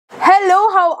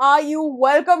how are you?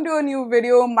 Welcome to a new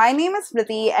video. My name is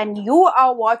Priti and you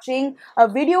are watching a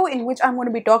video in which I'm going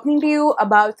to be talking to you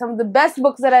about some of the best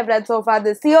books that I've read so far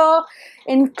this year,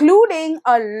 including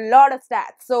a lot of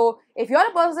stats. So if you're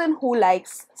a person who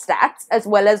likes stats as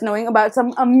well as knowing about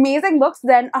some amazing books,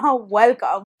 then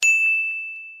welcome.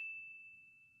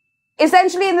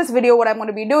 Essentially, in this video, what I'm going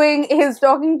to be doing is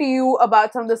talking to you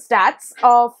about some of the stats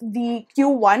of the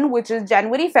Q1, which is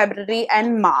January, February,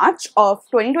 and March of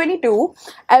 2022,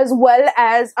 as well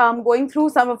as going through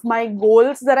some of my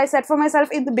goals that I set for myself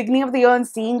in the beginning of the year and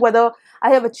seeing whether I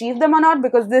have achieved them or not,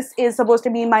 because this is supposed to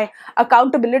be my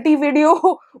accountability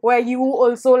video where you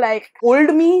also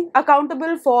hold me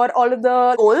accountable for all of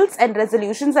the goals and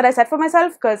resolutions that I set for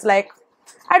myself, because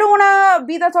I don't want to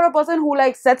be that sort of person who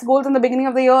sets goals in the beginning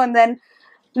of the year and then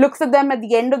looks at them at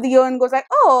the end of the year and goes like,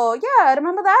 oh yeah,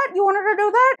 remember that? You wanted to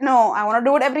do that? No, I want to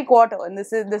do it every quarter, and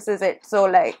this is it. So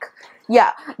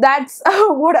yeah, that's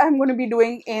what I'm going to be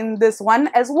doing in this one,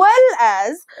 as well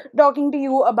as talking to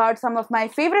you about some of my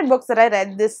favorite books that I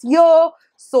read this year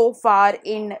so far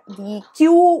in the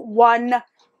Q1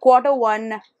 quarter.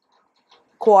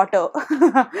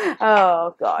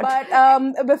 Oh god.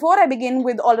 But before I begin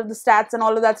with all of the stats and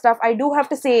all of that stuff, I do have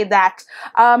to say that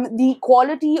the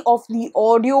quality of the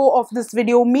audio of this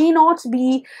video may not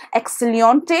be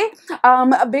excelente,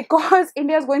 because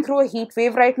India is going through a heat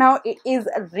wave right now. It is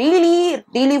really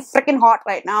freaking hot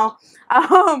right now,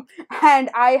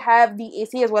 and I have the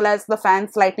AC as well as the fan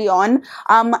slightly on.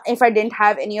 If I didn't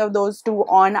have any of those two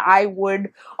on, I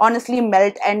would honestly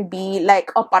melt and be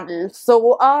like a puddle.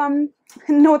 So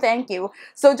no thank you.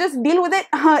 So just deal with it,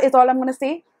 is all I'm gonna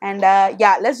say. And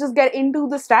yeah, let's just get into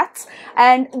the stats.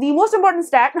 And the most important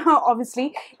stat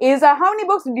obviously is how many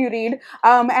books did you read?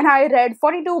 And I read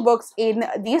 42 books in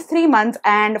these 3 months,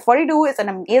 and 42 is an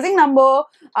amazing number,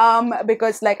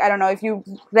 because I don't know, if you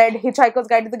read Hitchhiker's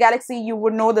Guide to the Galaxy, you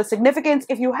would know the significance.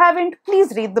 If you haven't,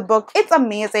 please read the book. It's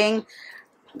amazing.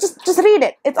 Just read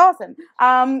it. It's awesome.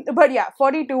 But yeah,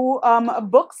 42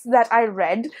 books that I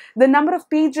read. The number of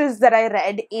pages that I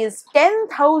read is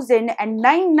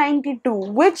 10,992,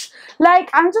 which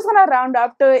I'm just gonna round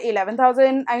up to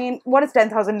 11,000. I mean, what is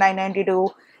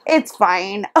 10,992? It's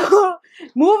fine.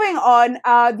 Moving on,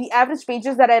 the average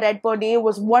pages that I read per day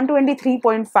was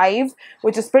 123.5,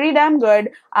 which is pretty damn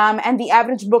good. And the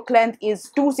average book length is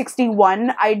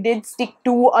 261. I did stick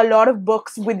to a lot of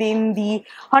books within the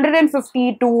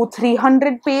 150 to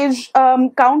 300 page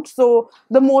count, so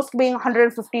the most being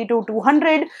 150 to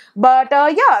 200. But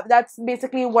yeah, that's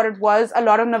basically what it was. A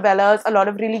lot of novellas, a lot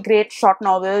of really great short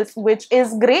novels, which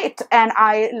is great, and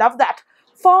I love that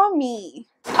for me.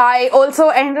 I also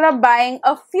ended up buying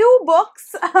a few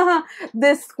books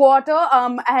this quarter,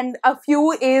 and a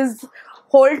few is,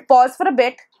 pause for a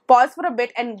bit,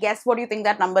 and guess what you think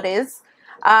that number is.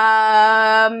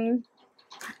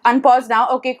 Unpause now.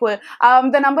 Okay, cool.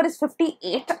 The number is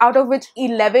 58, out of which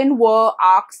 11 were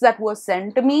arcs that were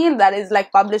sent to me. That is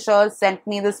publishers sent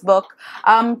me this book.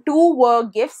 2 were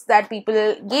gifts that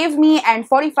people gave me, and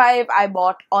 45 I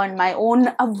bought on my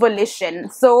own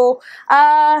volition. So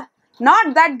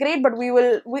not that great, but I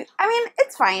mean,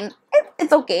 it's fine.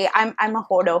 It's okay. I'm a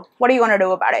hoarder. What are you gonna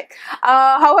do about it?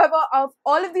 However, of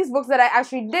all of these books that I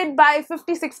actually did buy,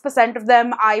 56% of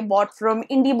them I bought from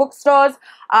indie bookstores,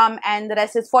 and the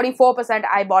rest is 44%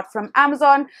 I bought from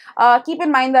Amazon. Keep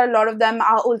in mind that a lot of them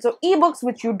are also ebooks,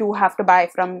 which you do have to buy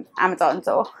from Amazon.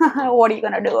 So what are you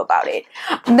gonna do about it?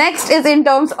 Next is in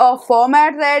terms of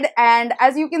format read, and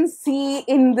as you can see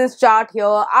in this chart here,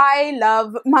 I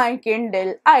love my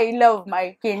Kindle. I love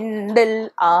my Kindle.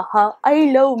 I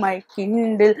love my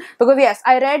Kindle, because yes,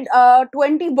 I read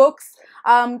 20 books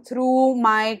through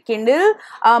my Kindle.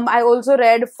 I also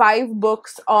read 5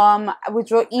 books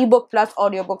which were ebook plus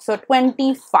audiobook, so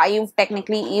 25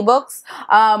 technically ebooks.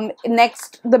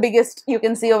 Next, the biggest you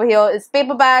can see over here is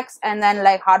paperbacks, and then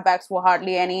hardbacks were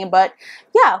hardly any, but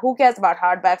yeah, who cares about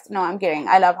hardbacks? No, I'm kidding.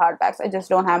 I love hardbacks. I just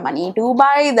don't have money to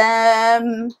buy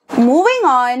them. Moving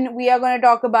on, we are going to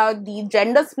talk about the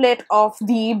gender split of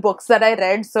the books that I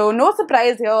read. So no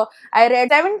surprise here, I read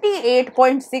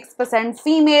 78.6%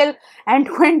 female and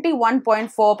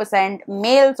 21.4%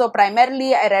 male. So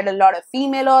primarily I read a lot of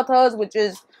female authors, which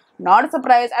is not a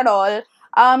surprise at all.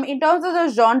 In terms of the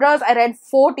genres, I read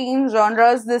 14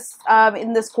 genres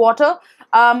in this quarter,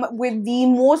 with the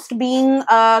most being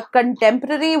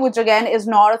contemporary, which again is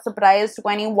not a surprise.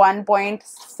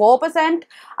 21.4%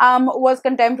 was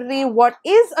contemporary. What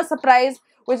is a surprise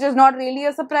which is not really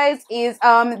a surprise, is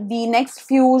the next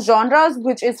few genres,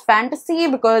 which is fantasy,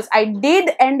 because I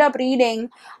did end up reading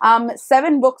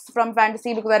 7 books from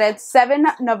fantasy, because I read 7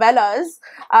 novellas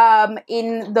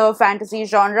in the fantasy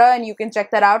genre, and you can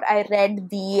check that out. I read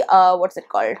the what's it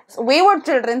called, Wayward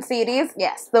Children series.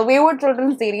 Yes, the Wayward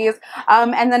Children series.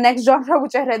 And the next genre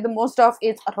which I read the most of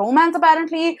is romance,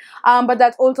 apparently, but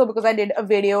that's also because I did a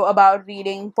video about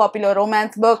reading popular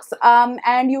romance books,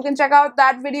 and you can check out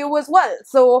that video as well.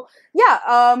 So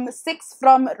yeah, 6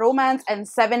 from romance and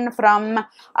 7 from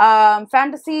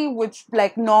fantasy, which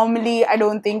like normally I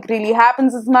don't think really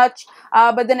happens as much,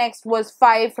 but the next was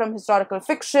 5 from historical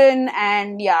fiction,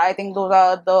 and yeah, I think those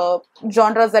are the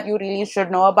genres that you really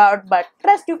should know about, but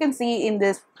rest you can see in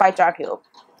this pie chart here.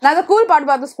 Now, the cool part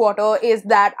about this quarter is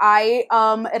that I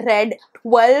read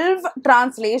 12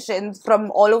 translations from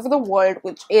all over the world,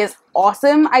 which is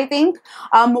awesome, I think.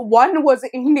 One was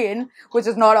Indian, which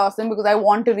is not awesome because I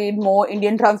want to read more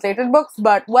Indian translated books,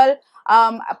 but well,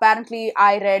 apparently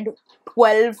I read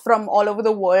 12 from all over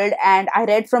the world, and I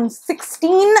read from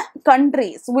 16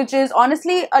 countries, which is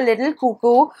honestly a little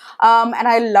cuckoo, and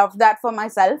I love that for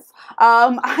myself.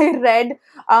 I read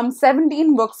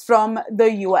 17 books from the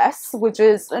US, which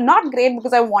is not great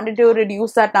because I wanted to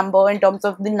reduce that number in terms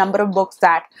of the number of books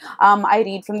that I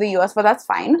read from the US, but that's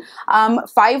fine.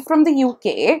 5 from the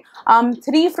UK,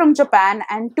 3 from Japan,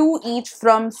 and 2 each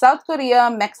from South Korea,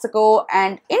 Mexico,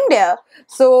 and India.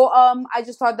 So I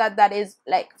just thought that that is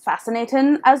like fascinating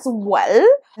as well.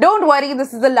 Don't worry,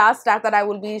 this is the last stat that I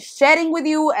will be sharing with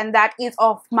you, and that is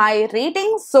of my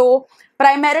ratings. So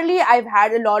primarily, I've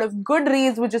had a lot of good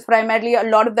reads, which is primarily a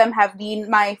lot of them have been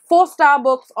my 4-star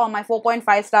books or my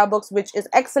 4.5-star books, which is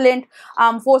excellent.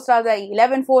 4 stars are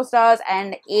 11 4 stars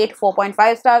and 8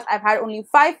 4.5 stars. I've had only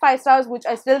 5 5 stars, which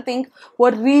I still think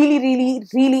were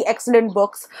really excellent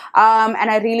books,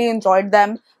 and I really enjoyed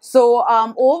them. So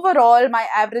overall, my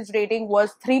average rating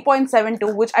was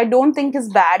 3.72, which I don't think is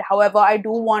bad. However, I do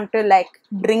want to like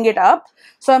bring it up.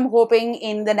 So I'm hoping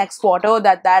in the next quarter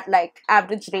that like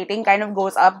average rating kind of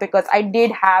goes up, because I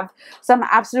did have some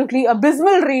absolutely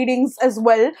abysmal readings as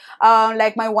well,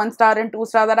 like my 1-star and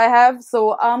 2-star that I have.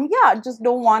 So yeah, just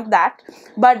don't want that.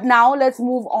 But now let's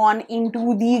move on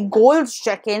into the goals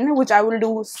check-in, which I will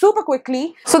do super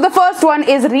quickly. So the first one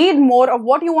is read more of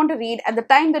what you want to read at the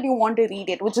time that you want to read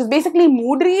it, which is basically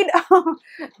mood read.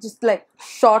 Just like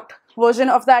short version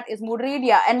of that is mood read.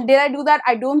 Yeah, and did I do that?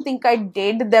 I don't think I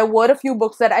did. There were a few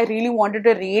books that I really wanted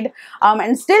to read,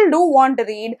 and still do want to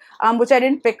read, which I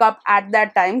didn't pick up at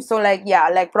that time. So like, yeah,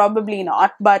 like probably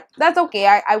not, but that's okay.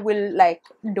 I will like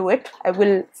do it. I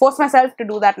will force myself to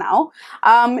do that now.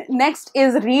 Next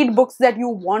is read books that you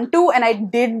want to, and I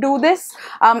did do this.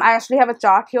 I actually have a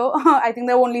chart here. I think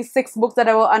there were only 6 books that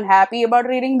I were unhappy about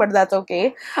reading, but that's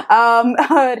okay.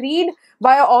 Read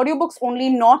via audiobooks only,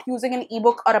 not using an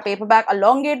ebook or a paperback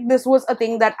along it. This was a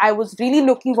thing that I was really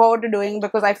looking forward to doing,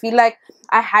 because I feel like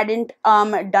I hadn't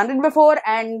done it before,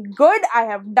 and good, I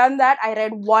have done that. I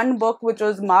read 1 book, which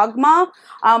was Magma,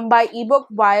 by ebook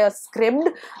via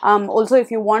Scribd. Also, if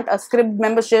you want a Scribd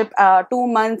membership, 2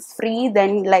 months free,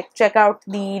 then like check out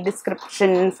the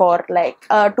description for like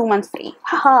 2 months free.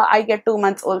 Haha, I get 2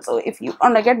 months also if you,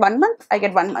 or I get 1 month, I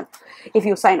get 1 month if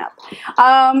you sign up.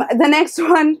 The next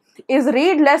one is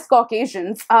read less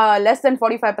Caucasians, less than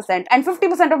 45%, and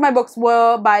 50% of my books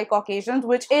were by Caucasians,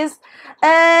 which is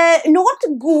not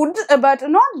good, but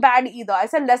not bad either. I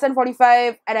said less than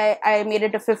 45 and I made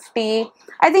it to 50.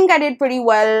 I think I did pretty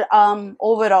well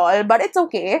overall, but it's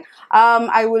okay.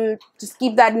 I will just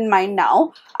keep that in mind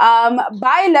now.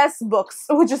 Buy less books,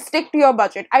 which is stick to your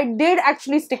budget. I did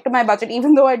actually stick to my budget,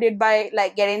 even though I did buy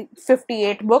like getting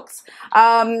 58 books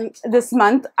this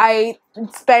month. I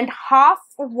spent half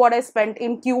of what I spent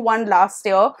in Q1 last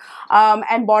year,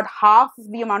 and bought half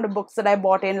the amount of books that I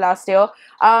bought in last year,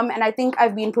 and I think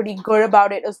I've been pretty good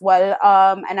about it as well,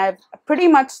 and I've pretty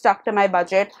much stuck to my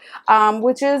budget,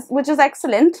 which is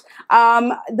excellent.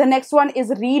 The next one is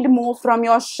read more from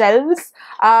your shelves.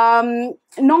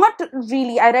 Not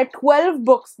really. I read 12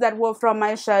 books that were from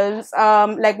my shelves,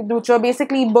 like which were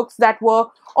basically books that were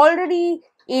already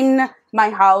in my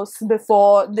house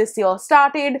before this year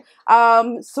started.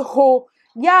 So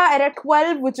yeah, I read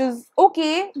 12, which is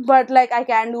okay, but like I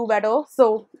can do better.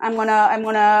 So I'm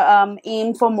gonna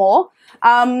aim for more.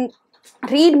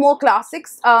 Read more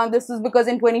classics. This is because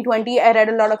in 2020 I read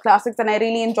a lot of classics and I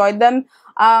really enjoyed them.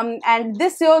 And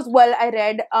this year's, well, I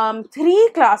read 3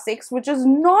 classics, which is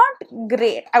not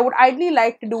great. I would ideally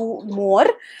like to do more.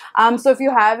 So if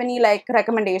you have any like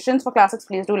recommendations for classics,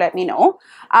 please do let me know.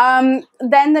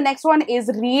 Then the next one is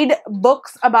read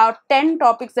books about 10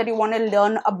 topics that you want to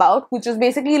learn about, which is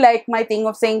basically like my thing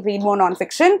of saying read more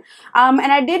nonfiction.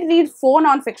 And I did read 4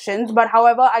 nonfictions, but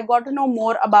however, I got to know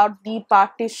more about the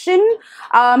partition,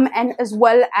 and as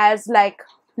well as like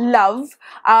love,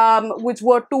 which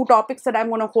were 2 topics that I'm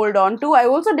going to hold on to. I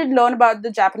also did learn about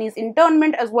the Japanese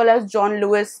internment, as well as John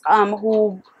Lewis,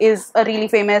 who is a really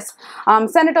famous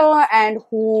senator and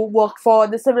who worked for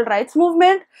the civil rights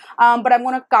movement. But I'm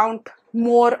going to count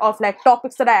more of like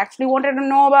topics that I actually wanted to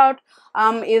know about,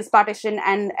 is partition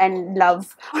and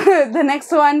love. The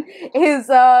next one is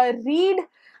read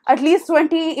at least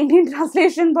 20 Indian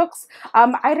translation books.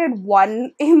 I read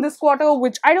 1 in this quarter,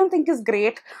 which I don't think is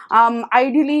great.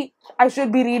 Ideally, I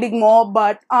should be reading more,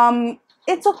 but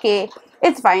it's okay.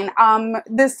 It's fine.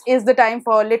 This is the time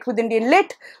for Lit with Indian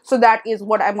Lit, so that is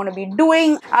what I'm going to be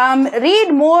doing.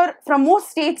 Read more from more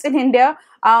states in India.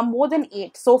 More than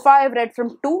 8. So far, I've read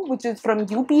from 2, which is from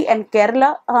UP and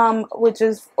Kerala, which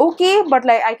is okay, but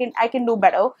like I can do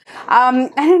better.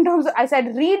 And in terms of, I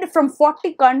said read from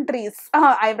 40 countries.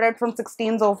 I've read from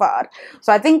 16 so far.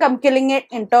 So I think I'm killing it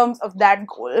in terms of that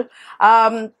goal.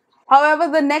 However,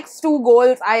 the next 2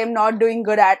 goals I am not doing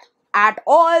good at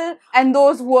all, and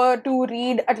those were to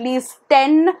read at least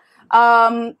 10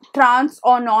 trans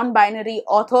or non-binary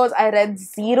authors. I read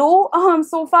 0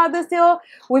 so far this year,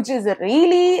 which is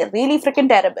really freaking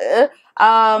terrible.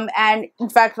 And in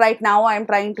fact, right now I'm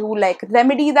trying to like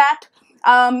remedy that.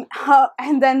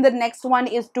 And then the next one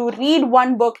is to read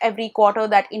 1 book every quarter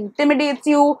that intimidates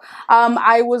you.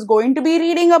 I was going to be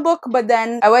reading a book, but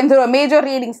then I went through a major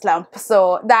reading slump,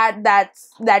 so that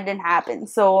didn't happen.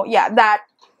 So yeah, that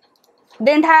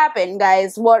didn't happen,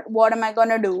 guys. What am I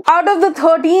gonna do? Out of the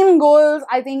 13 goals,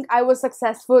 I think I was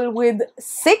successful with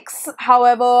 6.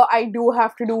 However, I do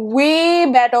have to do way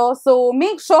better, so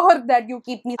make sure that you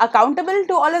keep me accountable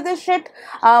to all of this shit,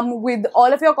 with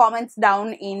all of your comments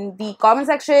down in the comment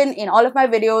section in all of my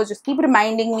videos. Just keep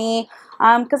reminding me,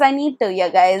 because I need to, yeah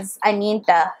guys, I need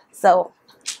to. So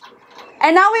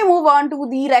and now we move on to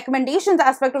the recommendations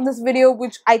aspect of this video,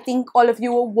 which I think all of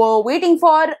you were waiting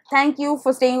for. Thank you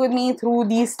for staying with me through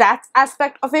the stats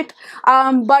aspect of it.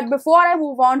 But before I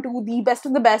move on to the best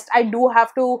of the best, I do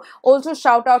have to also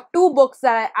shout out 2 books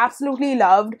that I absolutely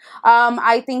loved.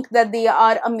 I think that they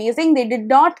are amazing. They did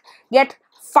not get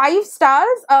 5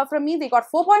 stars from me. They got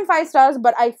 4.5 stars,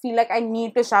 but I feel like I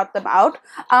need to shout them out.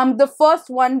 The first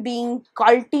one being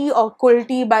Culty or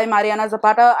Culty by Mariana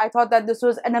Zapata. I thought that this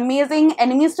was an amazing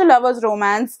enemies to lovers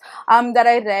romance that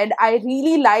I read. I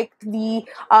really liked the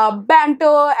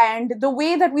banter and the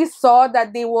way that we saw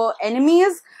that they were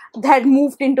enemies that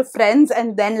moved into friends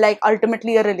and then like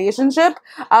ultimately a relationship.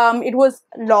 It was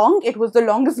long. It was the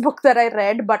longest book that I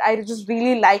read, but I just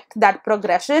really liked that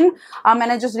progression, and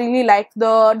I just really liked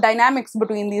the dynamics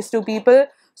between these 2 people.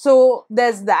 So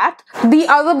there's that. The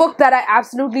other book that I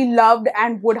absolutely loved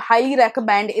and would highly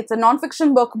recommend, it's a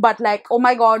non-fiction book, but like, oh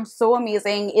my god, so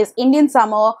amazing, is Indian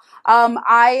Summer.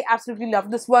 I absolutely love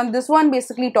this one. This one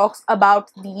basically talks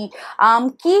about the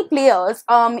key players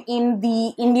in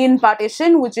the Indian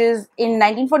partition, which is in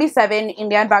 1947,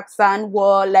 India and Pakistan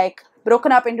were like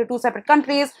broken up into 2 separate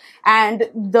countries, and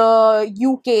the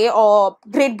UK or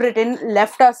Great Britain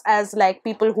left us as like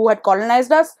people who had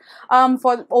colonized us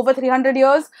for over 300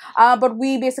 years. But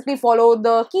we basically follow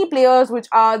the key players, which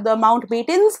are the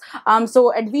Mountbattens.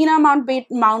 So Edwina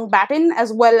Mountbatten,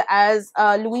 as well as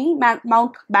Louis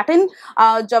Mountbatten,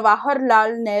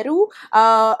 Jawaharlal Nehru,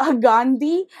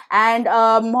 Gandhi, and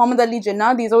Muhammad Ali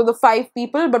Jinnah. These are the 5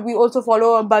 people, but we also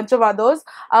follow a bunch of others,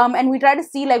 and we try to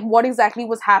see like what exactly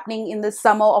was happening in the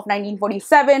summer of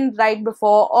 1947, right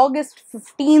before August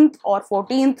 15th or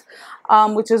 14th,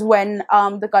 which is when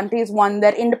the countries won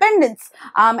their independence.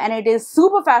 And it is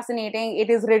super fascinating. It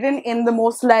is written in the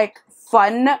most like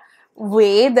fun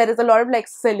way. There is a lot of like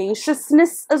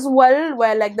salaciousness as well,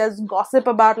 where like there's gossip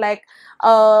about like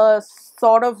a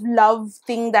sort of love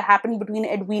thing that happened between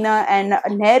Edwina and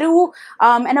Nehru,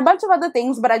 and a bunch of other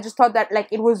things. But I just thought that like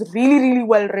it was really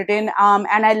well written,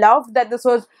 and I loved that this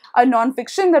was a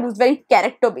non-fiction that was very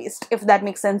character based, if that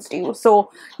makes sense to you.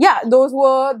 So yeah, those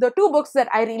were the 2 books that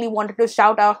I really wanted to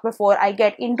shout out before I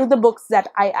get into the books that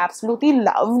I absolutely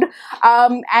loved.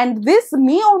 And this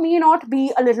may or may not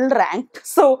be a little ranked,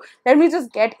 so let me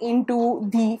just get into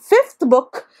the 5th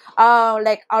book,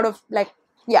 like out of like,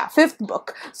 yeah, fifth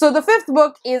book. So the fifth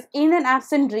book is In an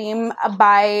Absent Dream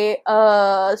by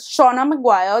Shauna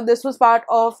Maguire. This was part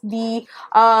of the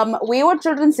Wayward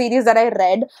Children series that I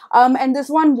read. And this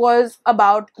one was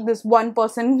about this one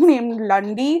person named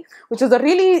Lundy, which is a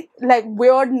really like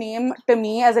weird name to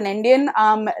me as an Indian.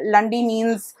 Lundy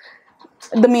means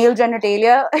the male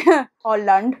genitalia, or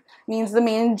Lund means the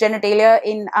male genitalia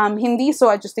in Hindi. So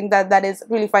I just think that that is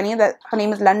really funny that her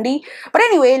name is Lundy. But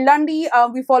anyway, Lundy,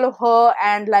 we follow her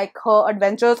and like her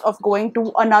adventures of going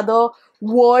to another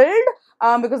world.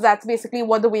 Because that's basically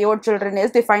what the Wayward Children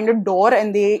is. They find a door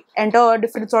and they enter a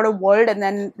different sort of world, and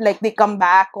then like they come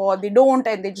back or they don't,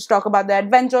 and they just talk about their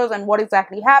adventures and what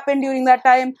exactly happened during that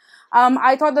time.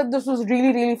 I thought that this was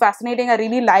really, really fascinating. I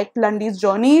really liked Lundy's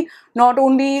journey. Not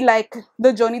only like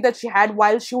the journey that she had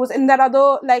while she was in that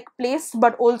other like place,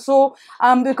 but also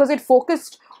because it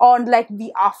focused on like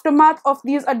the aftermath of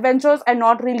these adventures and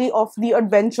not really of the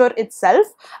adventure itself.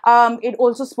 It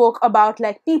also spoke about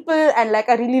like people, and like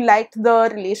I really liked the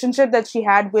relationship that she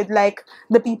had with like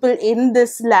the people in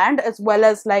this land, as well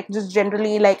as like just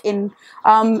generally like in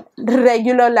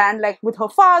regular land, like with her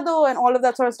father and all of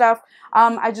that sort of stuff.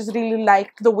 I just really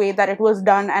liked the way that it was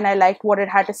done, and I liked what it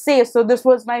had to say. So this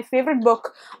was my favorite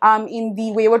book in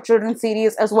the Wayward Children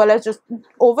series, as well as just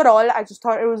overall, I just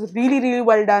thought it was really, really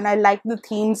well done. I liked the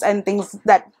themes and things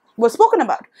that were spoken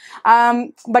about.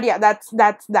 But yeah, that's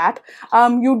that.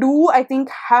 You do, I think,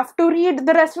 have to read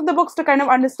the rest of the books to kind of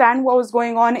understand what was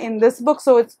going on in this book.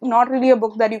 So it's not really a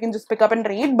book that you can just pick up and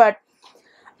read, but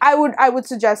I would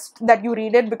suggest that you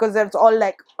read it because it's all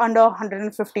like under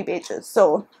 150 pages.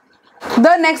 So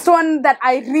the next one that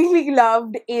I really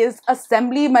loved is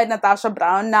Assembly by Natasha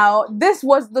Brown. Now, this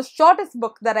was the shortest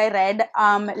book that I read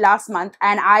last month,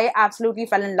 and I absolutely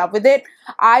fell in love with it.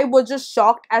 I was just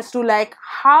shocked as to like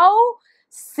how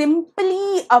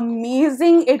simply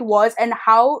amazing it was, and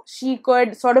how she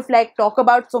could sort of like talk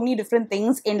about so many different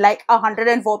things in like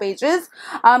 104 pages.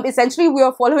 Essentially, we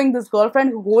are following this girlfriend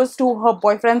who goes to her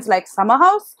boyfriend's like summer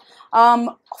house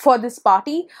for this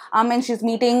party, and she's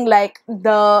meeting like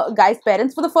the guy's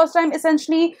parents for the first time.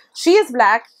 Essentially, she is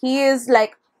black, he is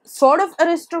like sort of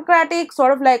aristocratic,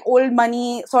 sort of like old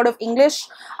money, sort of English,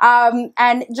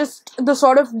 and just the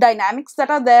sort of dynamics that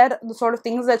are there, the sort of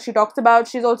things that she talks about.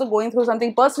 She's also going through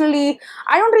something personally.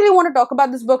 I don't really want to talk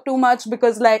about this book too much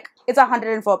because like it's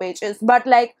 104 pages, but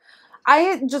like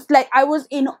I just like, I was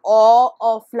in awe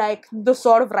of like the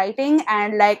sort of writing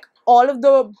and like all of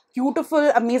the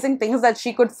beautiful, amazing things that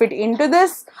she could fit into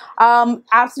this.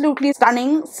 Absolutely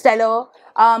stunning, stellar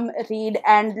read,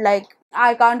 and like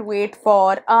I can't wait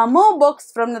for more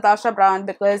books from Natasha Brown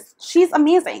because she's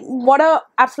amazing. What a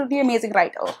absolutely amazing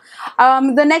writer.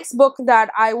 The next book that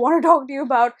I want to talk to you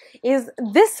about is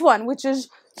this one, which is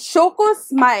Shoko's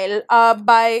Smile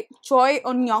by Choi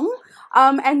Eun-young.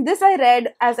 And this I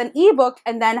read as an ebook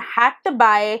and then had to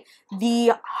buy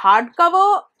the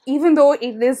hardcover, even though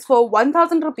it is for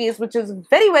 1,000 rupees, which is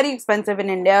very, very expensive in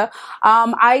India.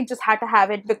 I just had to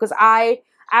have it because I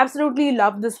absolutely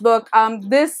love this book.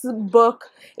 This book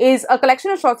is a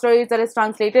collection of short stories that is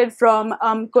translated from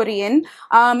Korean,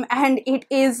 and it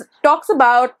is talks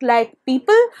about like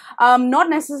people, not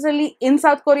necessarily in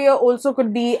South Korea, also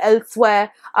could be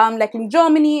elsewhere, like in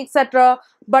Germany, etc.,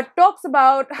 but talks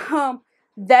about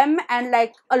them and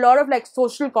like a lot of like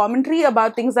social commentary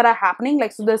about things that are happening.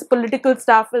 Like, so there's political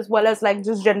stuff as well as like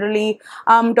just generally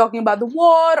talking about the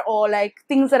war or like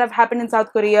things that have happened in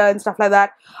South Korea and stuff like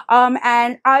that.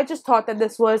 And I just thought that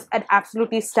this was an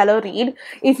absolutely stellar read.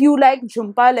 If you like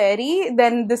Jhumpa Lahiri,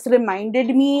 then this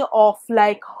reminded me of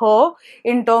like her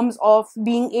in terms of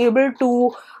being able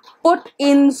to put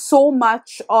in so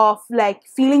much of like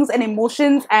feelings and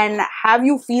emotions and have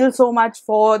you feel so much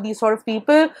for these sort of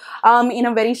people in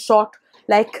a very short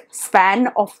like span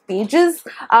of pages.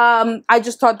 I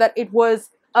just thought that it was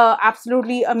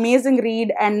absolutely amazing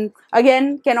read, and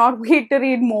again cannot wait to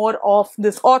read more of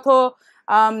this author.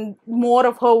 More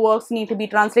of her works need to be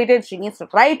translated. She needs to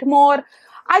write more.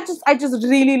 I just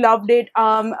really loved it.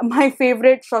 My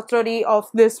favorite short story of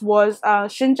this was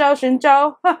Shin Chao Shin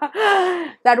Chao.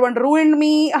 That one ruined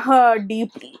me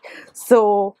deeply.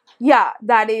 So yeah,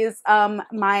 that is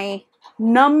my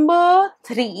number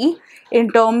 3 in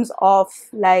terms of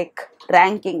like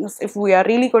rankings, if we are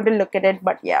really going to look at it.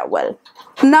 But yeah, well,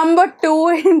 number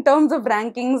 2 in terms of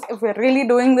rankings, if we're really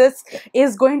doing this,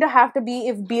 is going to have to be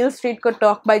If Beale Street Could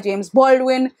Talk by James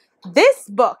Baldwin. This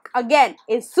book, again,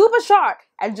 is super short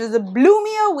and just blew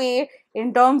me away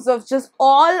in terms of just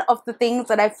all of the things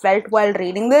that I felt while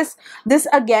reading this. This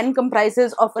again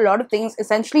comprises of a lot of things.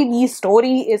 Essentially, the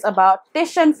story is about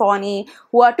Tish and Fonny,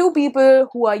 who are two people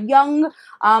who are young,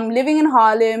 living in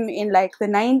Harlem in like the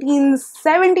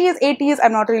 1970s, 80s.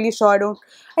 I'm not really sure.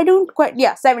 I don't quite,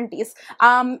 yeah, 70s.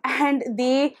 And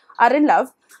they are in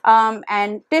love.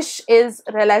 And Tish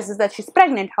realizes that she's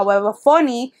pregnant. However,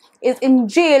 Fonny is in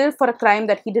jail for a crime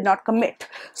that he did not commit.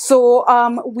 So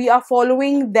we are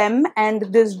following them and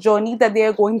this journey that they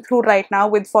are going through right now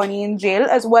with Fonny in jail,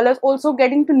 as well as also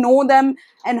getting to know them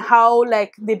and how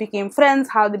like they became friends,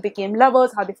 how they became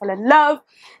lovers, how they fell in love,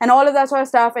 and all of that sort of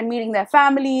stuff, and meeting their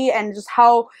family and just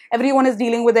how everyone is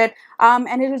dealing with it.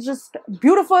 And it is just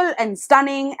beautiful and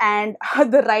stunning, and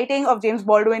the writing of James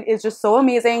Baldwin is just so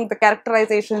amazing. The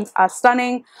characterizations are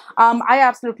stunning. I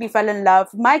absolutely fell in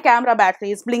love. My camera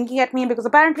battery is blinking at me because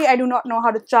apparently I do not know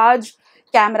how to charge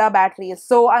camera batteries.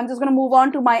 So I'm just going to move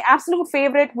on to my absolute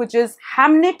favorite, which is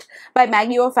Hamnet by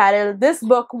Maggie O'Farrell. This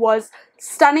book was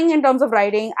stunning in terms of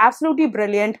writing, absolutely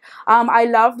brilliant. I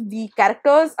loved the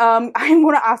characters. I'm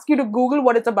going to ask you to Google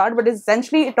what it's about, but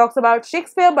essentially it talks about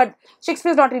Shakespeare, but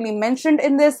Shakespeare's not really mentioned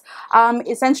in this.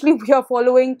 Essentially, we are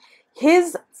following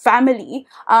his family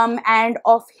and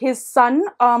of his son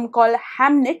called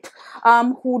Hamnet,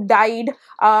 who died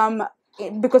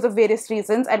because of various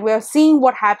reasons, and we're seeing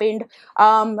what happened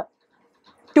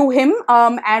to him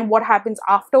and what happens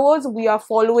afterwards. We are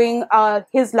following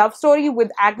his love story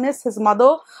with Agnes, his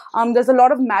mother. There's a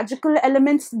lot of magical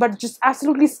elements, but just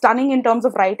absolutely stunning in terms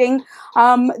of writing.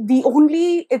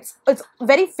 It's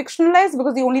very fictionalized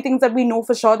because the only things that we know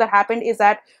for sure that happened is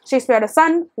that Shakespeare had a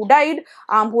son who died,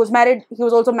 who was married. He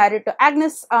was also married to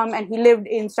Agnes, and he lived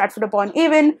in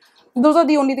Stratford-upon-Avon. Those are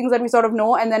the only things that we sort of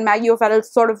know, and then Maggie O'Farrell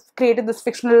sort of created this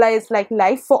fictionalized like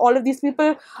life for all of these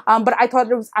people, but I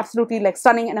thought it was absolutely like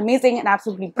stunning and amazing and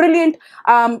absolutely brilliant.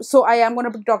 So I am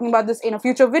going to be talking about this in a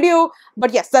future video,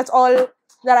 but yes, that's all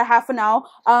that I have for now.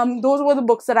 Those were the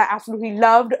books that I absolutely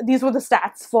loved. These were the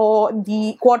stats for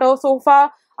the quarter so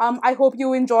far. I hope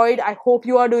you enjoyed. I hope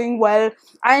you are doing well.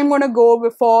 I am going to go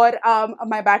before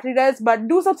my battery dies, but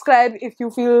do subscribe if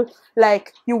you feel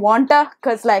like you want to,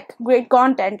 because like great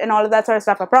content and all of that sort of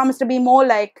stuff. I promise to be more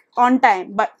like on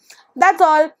time, but that's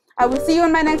all. I will see you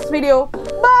in my next video.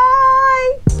 Bye!